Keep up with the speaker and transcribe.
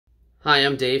Hi,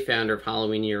 I'm Dave, founder of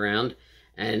Halloween Year Round,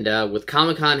 and with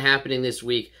Comic-Con happening this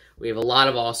week, we have a lot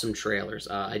of awesome trailers.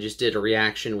 I just did a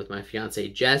reaction with my fiance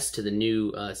Jess to the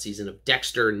new season of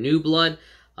Dexter: New Blood.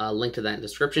 Link to that in the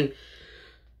description.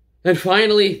 And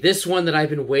finally, this one that I've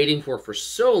been waiting for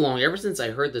so long, ever since I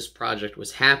heard this project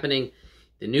was happening,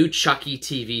 the new Chucky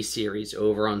TV series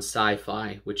over on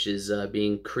Sci-Fi, which is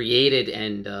being created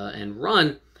and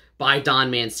run by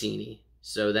Don Mancini.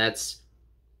 So that's...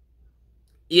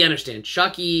 You understand,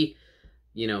 Chucky,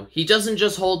 you know, he doesn't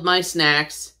just hold my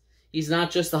snacks. He's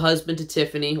not just the husband to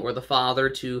Tiffany or the father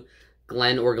to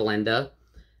Glenn or Glenda.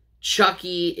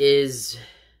 Chucky is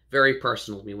very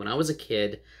personal to me. When I was a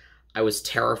kid, I was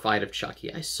terrified of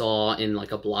Chucky. I saw in,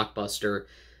 like, a Blockbuster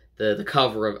the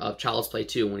cover of Child's Play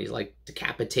 2 when he's, like,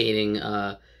 decapitating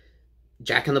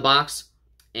Jack in the Box,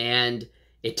 and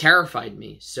it terrified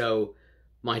me. So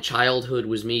my childhood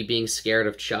was me being scared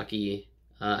of Chucky.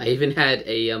 I even had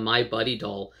a My Buddy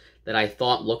doll that I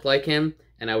thought looked like him,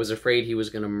 and I was afraid he was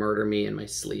going to murder me in my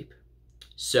sleep.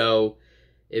 So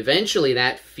eventually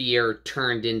that fear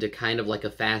turned into kind of like a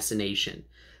fascination.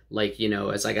 Like, you know,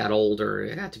 as I got older,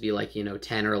 it got to be like, you know,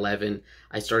 10 or 11,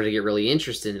 I started to get really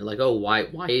interested in, like, oh, why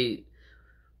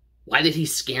did he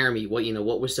scare me?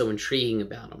 What was so intriguing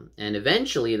about him? And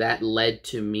eventually that led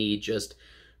to me just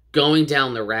going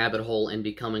down the rabbit hole and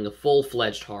becoming a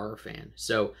full-fledged horror fan.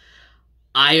 So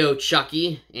I owe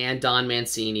Chucky and Don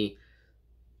Mancini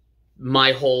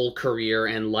my whole career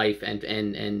and life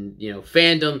and you know,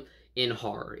 fandom in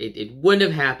horror. It wouldn't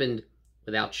have happened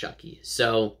without Chucky.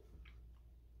 So,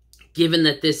 given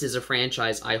that this is a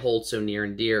franchise I hold so near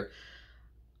and dear,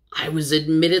 I was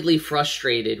admittedly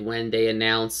frustrated when they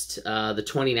announced the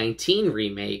 2019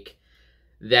 remake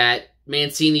that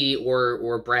Mancini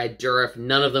or Brad Dourif,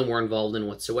 none of them were involved in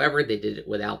whatsoever. They did it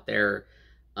without their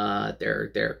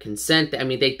consent. I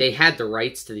mean, they had the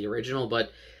rights to the original,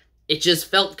 but it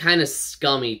just felt kind of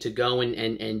scummy to go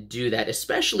and do that,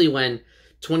 especially when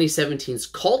 2017's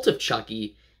Cult of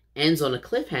Chucky ends on a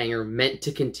cliffhanger meant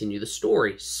to continue the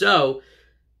story. So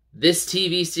this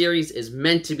TV series is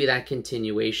meant to be that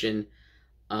continuation.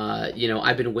 You know,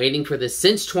 I've been waiting for this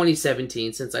since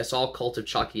 2017, since I saw Cult of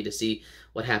Chucky, to see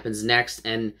what happens next,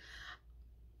 and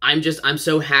I'm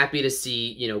so happy to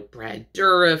see, you know, Brad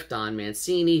Dourif, Don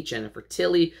Mancini, Jennifer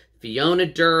Tilly, Fiona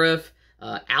Dourif,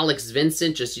 Alex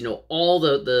Vincent, just, you know, all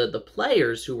the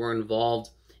players who were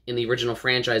involved in the original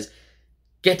franchise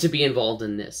get to be involved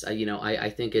in this. You know,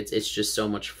 I think it's just so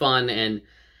much fun, and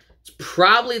it's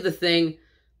probably the thing.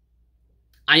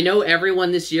 I know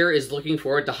everyone this year is looking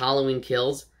forward to Halloween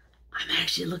Kills. I'm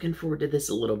actually looking forward to this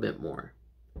a little bit more,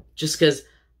 just because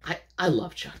I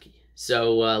love Chucky.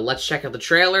 So let's check out the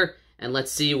trailer, and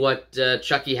let's see what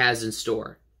Chucky has in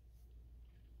store.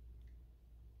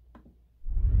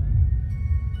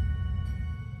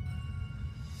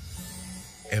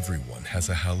 Everyone has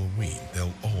a Halloween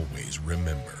they'll always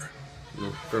remember.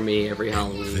 For me, every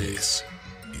Halloween. This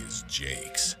is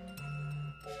Jake's.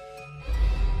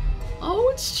 Oh,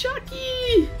 it's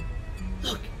Chucky!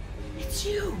 Look, it's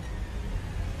you.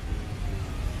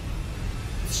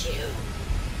 It's you.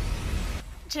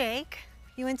 Jake,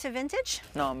 you into vintage?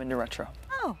 No, I'm into retro.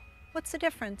 Oh, what's the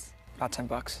difference? About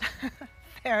 $10.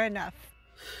 Fair enough.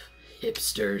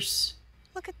 Hipsters.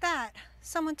 Look at that.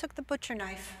 Someone took the butcher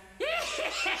knife.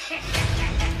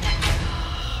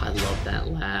 I love that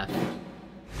laugh.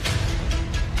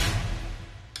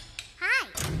 Hi.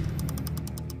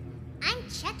 I'm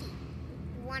Chucky.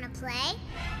 You wanna play?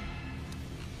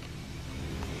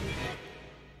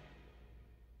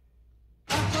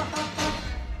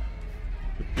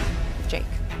 Jake,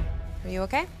 are you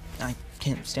okay? I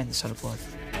can't stand the sight of blood.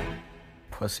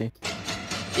 Pussy.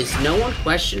 Is no one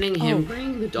questioning him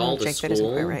bringing the doll to Jake, school? that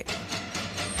isn't quite right.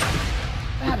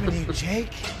 What happened to you,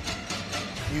 Jake?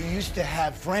 You used to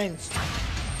have friends.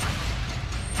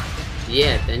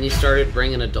 Yeah, then you started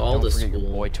bringing a doll Don't to forget school.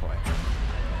 your boy toy.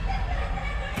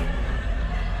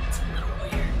 It's a little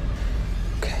weird.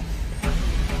 Okay.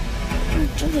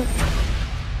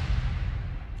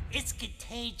 It's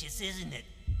contagious, isn't it?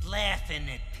 Laughing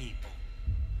at people.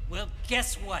 Well,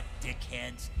 guess what,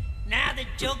 dickheads? Now the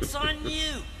joke's on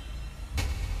you!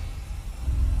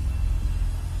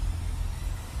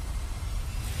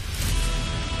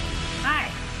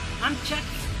 Hi, I'm Chucky,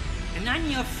 and I'm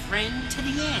your friend to the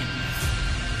end.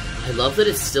 I love that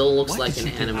it still looks like an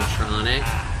animatronic.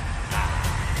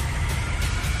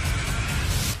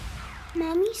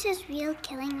 Mommy says real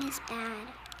killing is bad.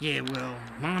 Yeah, well,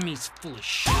 Mommy's full of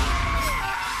shit.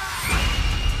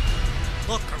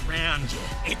 Look around you.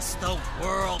 It's the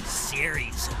World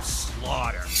Series of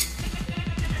Slaughter.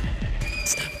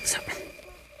 Stop.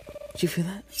 Did you feel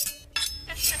that?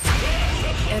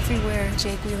 Everywhere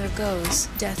Jake Wheeler goes,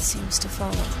 death seems to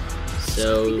follow.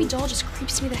 So Creepy doll just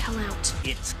creeps me the hell out.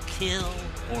 It's kill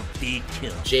or be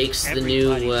killed. Jake's the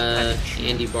new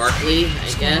Andy Barkley,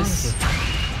 I guess.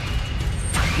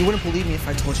 You wouldn't believe me if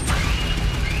I told you.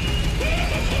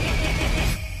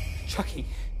 Chucky.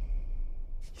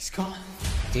 He's gone.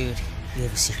 Dude, you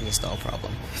have a serious doll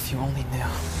problem. If you only knew.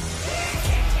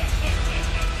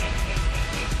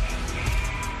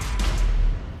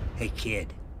 Hey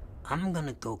kid, I'm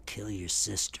gonna go kill your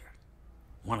sister.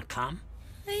 Wanna come?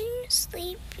 I'm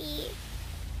sleepy.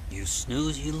 You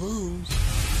snooze, you lose.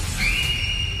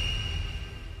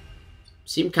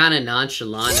 Seemed kind of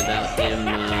nonchalant about him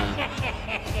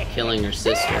killing her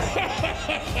sister.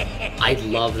 I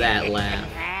love that laugh.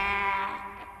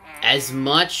 As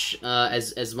much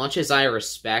as I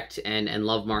respect and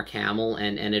love Mark Hamill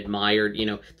and admired,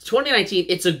 2019,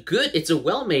 it's a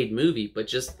well-made movie, but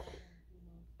just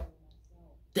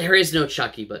there is no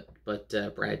Chucky but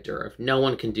Brad Dourif. No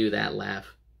one can do that laugh.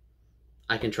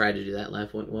 I can try to do that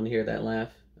laugh. Want to hear that laugh?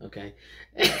 Okay.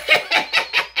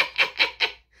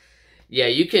 Yeah,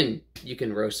 you can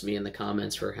roast me in the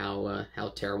comments for how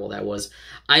terrible that was.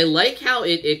 I like how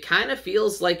it kind of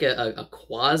feels like a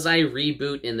quasi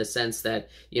reboot in the sense that,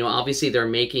 obviously they're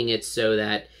making it so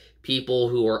that people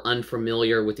who are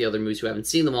unfamiliar with the other movies, who haven't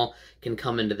seen them all, can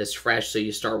come into this fresh. So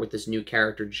you start with this new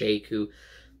character, Jake, who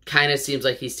kind of seems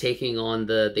like he's taking on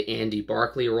the Andy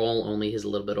Barkley role, only he's a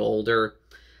little bit older.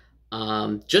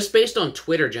 Just based on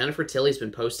Twitter, Jennifer Tilly's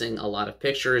been posting a lot of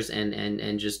pictures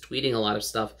and just tweeting a lot of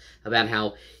stuff about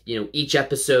how, each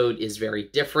episode is very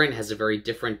different, has a very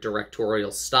different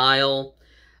directorial style.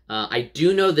 I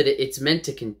do know that it's meant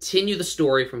to continue the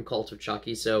story from Cult of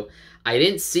Chucky, so I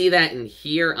didn't see that in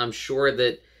here. I'm sure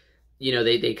that,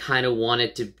 they kind of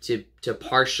wanted to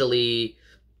partially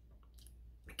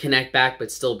connect back,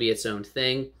 but still be its own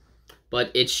thing.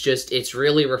 But it's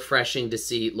really refreshing to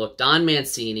see. Look, Don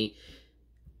Mancini,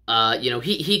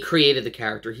 he created the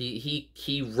character.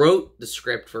 He wrote the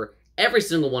script for every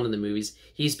single one of the movies.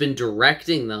 He's been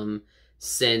directing them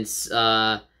since,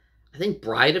 I think,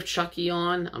 Bride of Chucky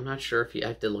on. I'm not sure if I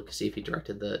have to look to see if he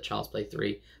directed the Child's Play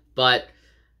 3. But,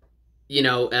 in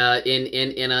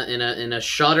a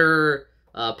Shudder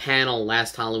panel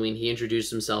last Halloween, he introduced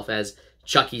himself as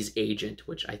Chucky's agent,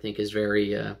 which I think is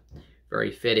very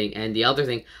fitting. And the other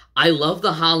thing, I love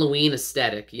the Halloween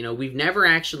aesthetic. We've never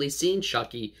actually seen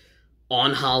Chucky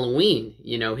on Halloween.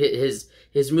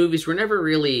 His movies were never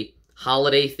really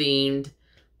holiday themed,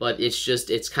 but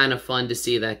it's kind of fun to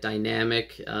see that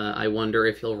dynamic. I wonder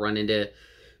if he'll run into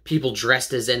people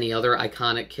dressed as any other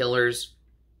iconic killers.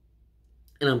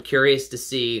 And I'm curious to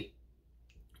see,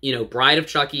 Bride of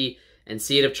Chucky and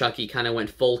Seed of Chucky kind of went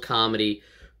full comedy.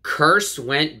 Curse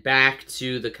went back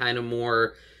to the kind of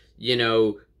more,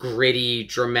 gritty,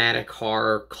 dramatic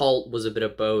horror. Cult was a bit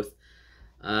of both.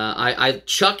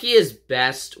 Chucky is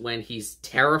best when he's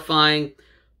terrifying,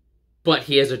 but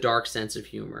he has a dark sense of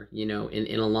humor. In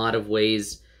a lot of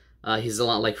ways, he's a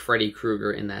lot like Freddy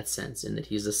Krueger in that sense, in that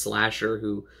he's a slasher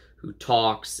who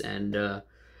talks and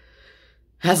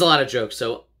has a lot of jokes.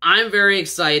 So I'm very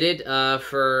excited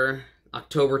for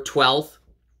October 12th.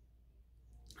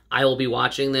 I will be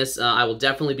watching this. I will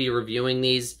definitely be reviewing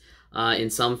these in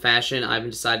some fashion. I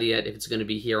haven't decided yet if it's going to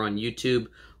be here on YouTube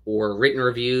or written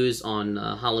reviews on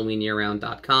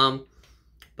HalloweenYearRound.com.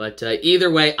 But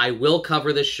either way, I will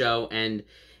cover this show, and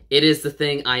it is the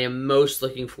thing I am most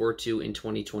looking forward to in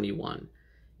 2021.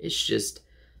 It's just,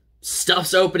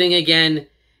 stuff's opening again,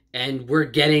 and we're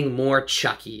getting more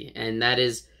Chucky. And that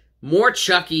is, more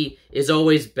Chucky is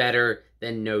always better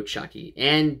than no Chucky.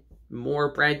 And more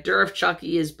Brad Dourif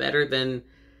Chucky is better than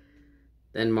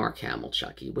Mark Hamill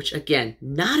Chucky, which, again,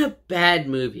 not a bad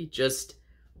movie, just,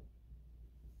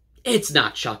 it's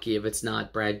not Chucky if it's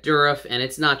not Brad Dourif, and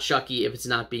it's not Chucky if it's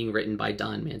not being written by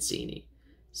Don Mancini.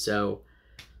 So,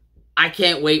 I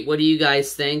can't wait. What do you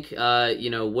guys think?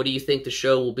 What do you think the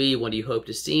show will be? What do you hope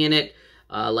to see in it?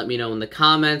 Let me know in the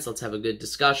comments. Let's have a good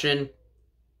discussion.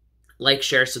 Like,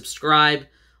 share, subscribe,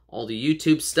 all the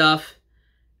YouTube stuff.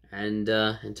 And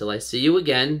until I see you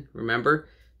again, remember,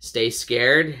 stay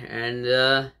scared,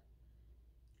 and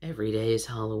every day is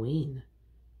Halloween.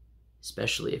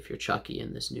 Especially if you're Chucky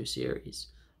in this new series.